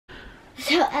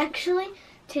So actually,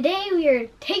 today we are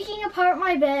taking apart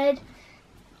my bed,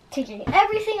 taking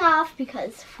everything off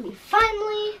because we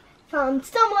finally found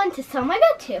someone to sell my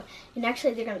bed to. And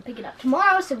actually they're gonna pick it up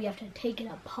tomorrow, so we have to take it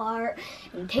apart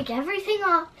and take everything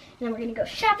off. And then we're gonna go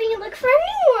shopping and look for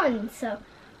a new one. So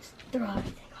just throw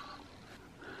everything off.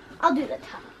 I'll do the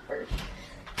top first.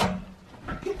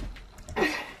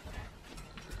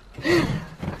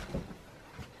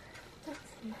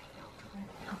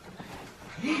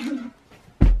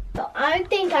 So I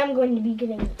think I'm going to be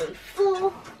getting a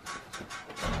full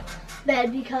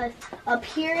bed because up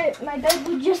here my bed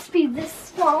would just be this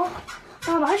small.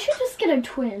 I should just get a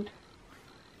twin.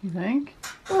 You think?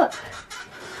 Look.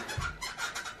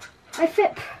 I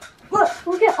fit.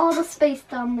 Look at all the space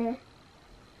down there.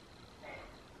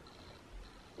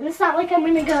 And it's not like I'm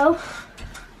gonna go.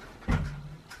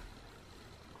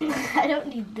 I don't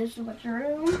need this much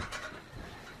room.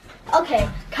 Okay,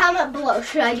 comment below.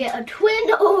 Should I get a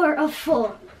twin or a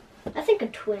full? I think a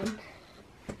twin.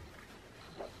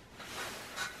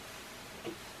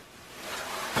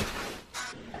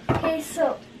 Okay,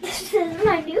 so this is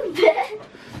my new bed.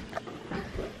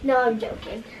 No, I'm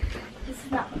joking. This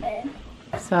is not my bed.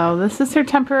 So this is her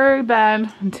temporary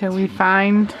bed until we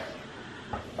find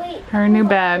her new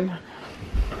bed.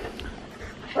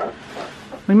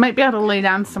 We might be able to lay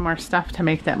down some more stuff to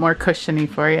make that more cushiony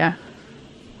for you.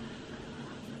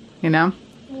 You know?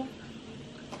 Yeah.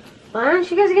 Why don't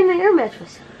you guys get an air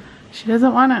mattress? She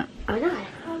doesn't want it. Why not?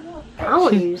 I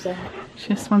want to use that. She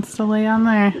just wants to lay on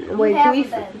there. Wait,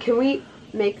 can we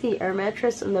make the air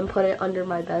mattress and then put it under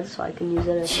my bed so I can use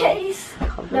it as Chase.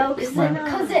 No,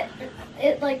 because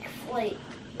it like floats.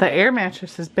 The air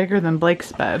mattress is bigger than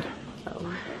Blake's bed.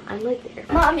 Oh, I like the air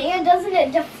mattress. Mom, and doesn't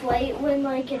it deflate when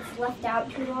like it's left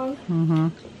out too long? Mm-hmm.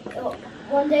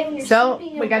 One day when you're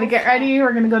sleeping, we gotta get ready.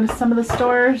 We're gonna go to some of the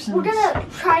stores. We're gonna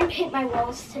try and paint my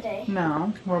walls today.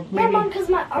 No, No, Mom, because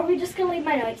are we just gonna leave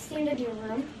my nightstand in your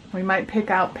room? We might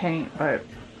pick out paint, but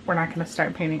we're not gonna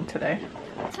start painting today.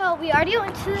 So we already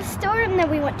went to the store and then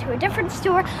we went to a different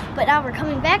store, but now we're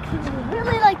coming back because we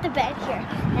really like the bed here,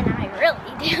 and I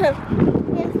really do.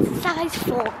 And it's size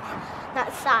full,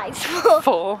 not size full.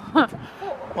 Full.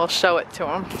 We'll show it to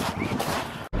him.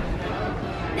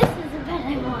 This is the bed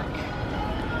I want.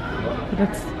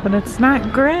 But it's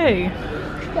not gray.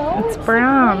 No, It's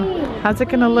brown. gray. How's it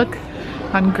gonna look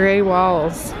on gray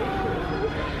walls?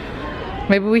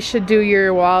 Maybe we should do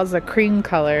your walls a cream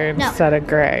color instead of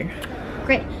gray.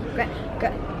 Great.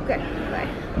 Okay,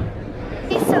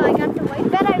 so I got the white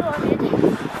bed I wanted.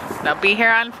 They'll be here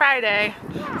on Friday.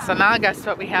 So now guess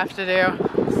what we have to do?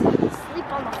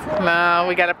 Sleep on the floor. No,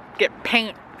 we gotta get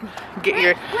paint.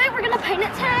 Wait, we're gonna paint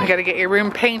it today? We gotta get your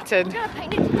room painted. We're gonna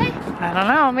paint it today? I don't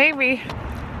know, maybe.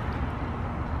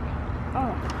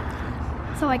 Oh.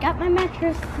 So I got my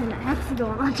mattress and I have to go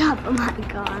on top. Oh my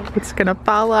god. It's gonna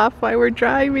fall off while we're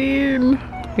driving.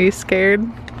 Are you scared?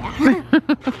 Yeah.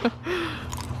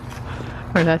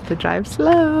 We're gonna have to drive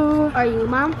slow. Are you,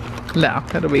 Mom? No,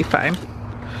 it'll be fine.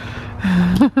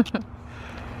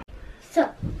 So,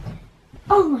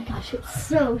 oh my gosh, it's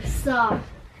so soft.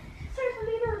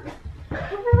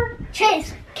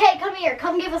 Chase, Kate, come here.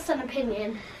 Come give us an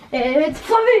opinion. It's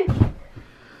fluffy.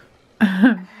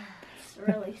 It's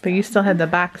really soft. But you still had the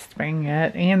box spring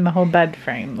yet and the whole bed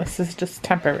frame. This is just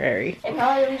temporary. It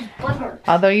probably was butter.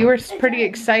 Although you were pretty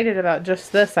excited about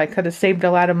just this, I could have saved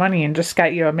a lot of money and just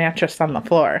got you a mattress on the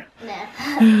floor. Nah,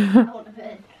 I want a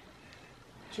bed.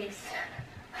 Chase.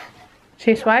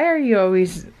 Chase, why are you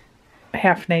always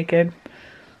half naked?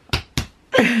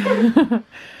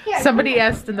 Somebody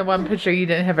asked in the one picture you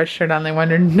didn't have a shirt on. They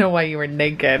wanted to know why you were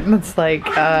naked. And it's like,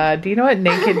 do you know what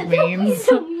naked means?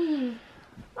 So mean.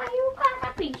 Why you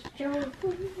gotta be so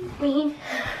mean?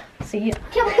 See?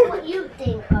 Tell me what you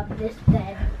think of this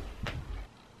bed.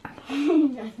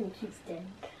 I think she's dead.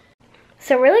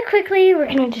 So really quickly, we're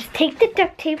gonna just take the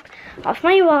duct tape off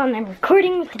my wall, and I'm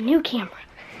recording with the new camera.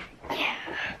 Yeah.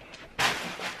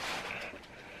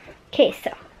 Okay,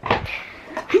 so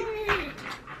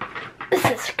this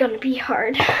is gonna be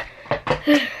hard.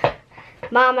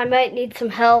 Mom, I might need some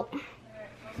help.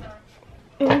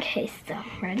 Okay, so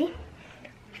ready?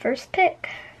 First pick.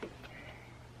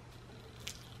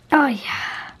 Oh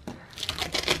yeah.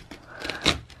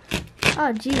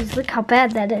 Oh geez, look how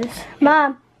bad that is.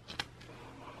 Mom,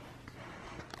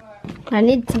 I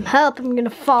need some help. I'm gonna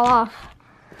fall off.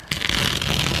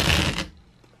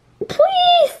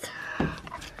 Please.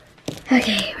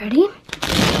 Okay, ready?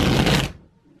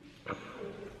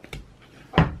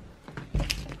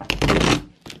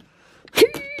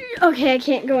 Okay, I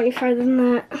can't go any farther than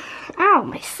that. Ow,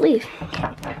 my sleeve.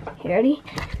 Okay, you ready?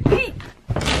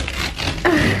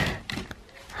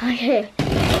 Okay.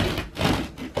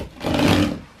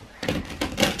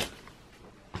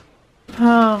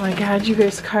 Oh my god, you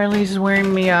guys, Karli's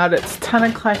wearing me out. It's 10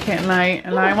 o'clock at night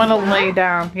and I want to lay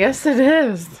down. Yes, it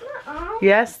is.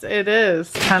 Yes, it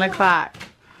is. 10 o'clock.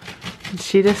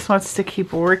 She just wants to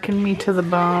keep working me to the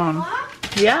bone.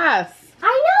 Yes.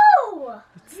 I know.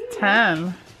 It's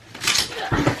 10.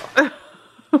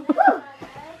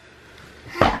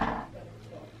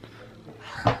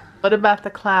 What about the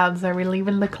clouds? Are we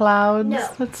leaving the clouds? No.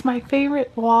 That's my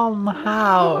favorite wall in the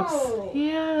house. No.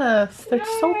 Yes, they're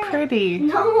so pretty.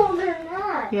 No, they're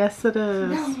not. Yes, it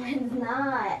is. No, it's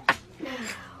not.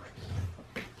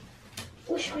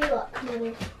 Wish me luck,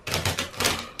 Mommy.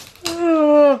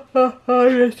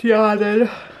 I just yawned.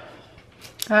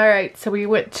 Alright, so we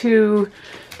went to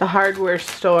the hardware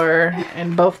store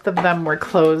and both of them were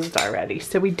closed already.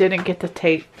 So we didn't get the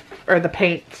tape or the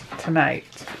paint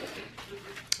tonight.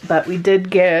 But we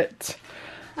did get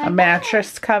a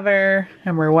mattress cover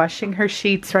and we're washing her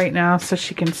sheets right now so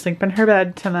she can sleep in her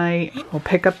bed tonight. We'll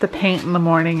pick up the paint in the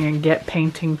morning and get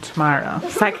painting tomorrow.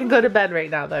 So I can go to bed right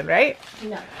now then, right?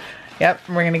 No. Yep,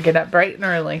 we're going to get up bright and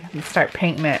early and start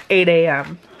painting at 8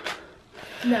 a.m.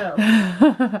 No.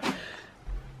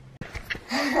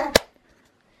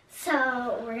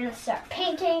 So we're going to start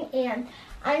painting and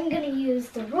I'm going to use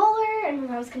the roller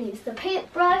and I was going to use the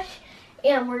paintbrush.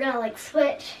 And we're gonna like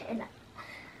switch, and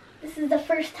this is the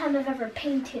first time I've ever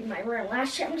painted my room.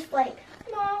 Last year I'm just like,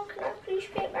 Mom, can I please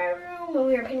paint my room? When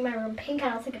we were painting my room pink, I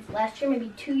don't think it's last year,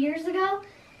 maybe 2 years ago.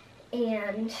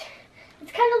 And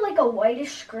it's kind of like a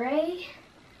whitish gray,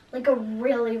 like a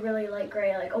really, really light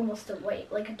gray, like almost a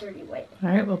white, like a dirty white.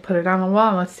 Alright, we'll put it on the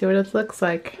wall. Let's see what it looks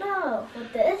like. No,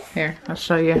 with this? Here, I'll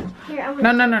show you. Here, I'm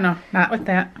No, not with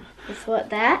that. Just what,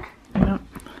 that? No.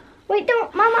 Wait,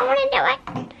 don't, Mom, I want to do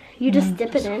it. You just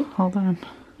dip it in. Hold on.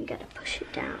 You gotta push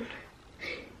it down.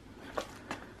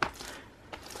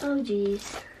 Oh,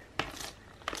 geez.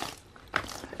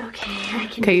 Okay, I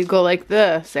can. Okay, you go like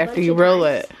this after you roll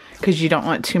times. it because you don't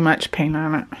want too much paint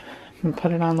on it. And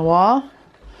put it on the wall.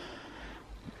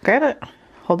 Grab it.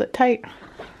 Hold it tight.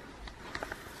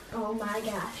 Oh my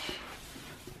gosh.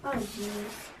 Oh,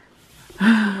 geez.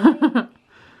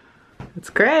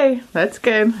 It's gray. That's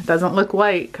good. It doesn't look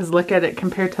white because look at it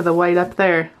compared to the white up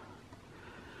there.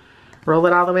 Roll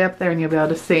it all the way up there and you'll be able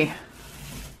to see.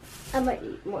 I might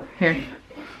need more. Here.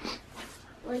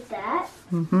 Like that?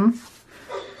 Mm-hmm.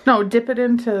 No, dip it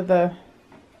into the...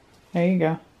 There you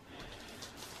go.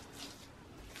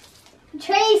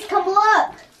 Trace, come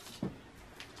look!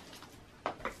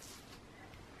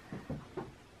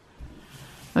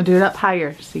 I'll do it up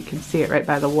higher so you can see it right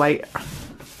by the white.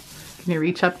 Can you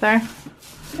reach up there?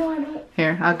 No, I don't.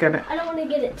 Here, I'll get it. I don't want to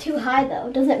get it too high though.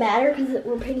 Does it matter? Because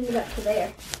we're painting it up to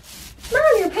there. Mom,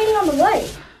 you're painting on the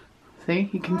white. See,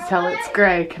 you can tell it's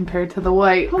gray compared to the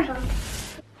white. Hold on.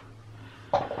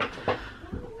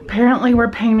 Apparently we're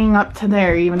painting up to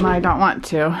there even though I don't want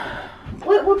to.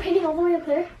 Wait, we're painting all the way up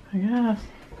there? I guess.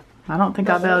 I don't think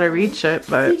I'll be able to reach it,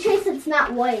 but... See, Trace, it's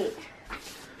not white.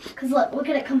 Because look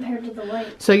at it compared to the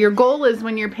white. So your goal is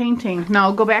when you're painting,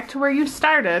 no, go back to where you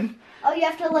started. Oh, you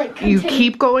have to like continue. You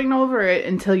keep going over it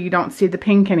until you don't see the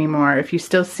pink anymore. If you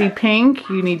still see pink,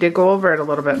 you need to go over it a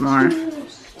little bit more.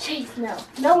 Chase, no.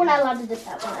 No, we're not allowed to dip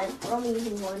that one. We're only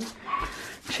using one.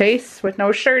 Chase with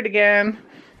no shirt again.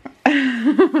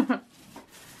 I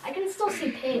can still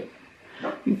see pink.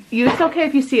 It's okay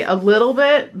if you see a little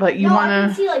bit, but you no, want to... I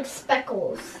can see like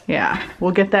speckles. Yeah,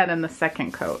 we'll get that in the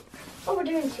second coat. Oh, we're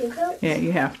doing 2 coats? Yeah,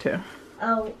 you have to.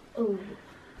 Oh, ooh.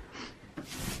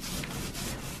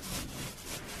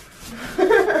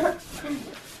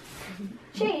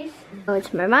 Chase. Oh,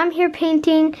 it's my mom here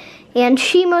painting, and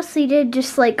she mostly did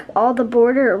just like all the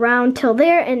border around till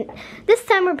there, and this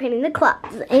time we're painting the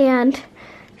clouds, and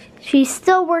she's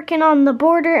still working on the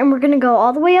border, and we're gonna go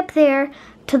all the way up there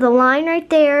to the line right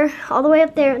there, all the way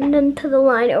up there, and then to the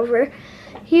line over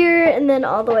here, and then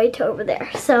all the way to over there.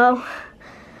 So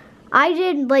I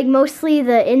did like mostly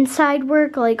the inside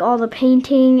work, like all the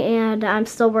painting, and I'm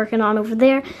still working on over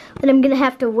there. Then I'm gonna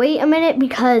have to wait a minute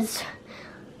because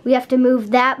we have to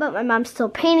move that, but my mom's still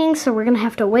painting, so we're gonna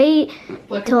have to wait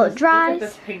until it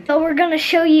dries. So we're gonna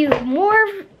show you more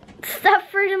stuff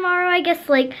for tomorrow, I guess,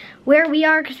 like where we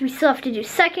are, because we still have to do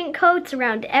second coats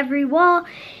around every wall,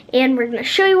 and we're gonna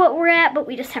show you what we're at, but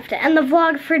we just have to end the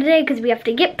vlog for today because we have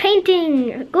to get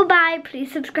painting. Goodbye.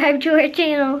 Please subscribe to our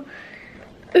channel.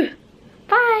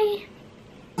 Bye.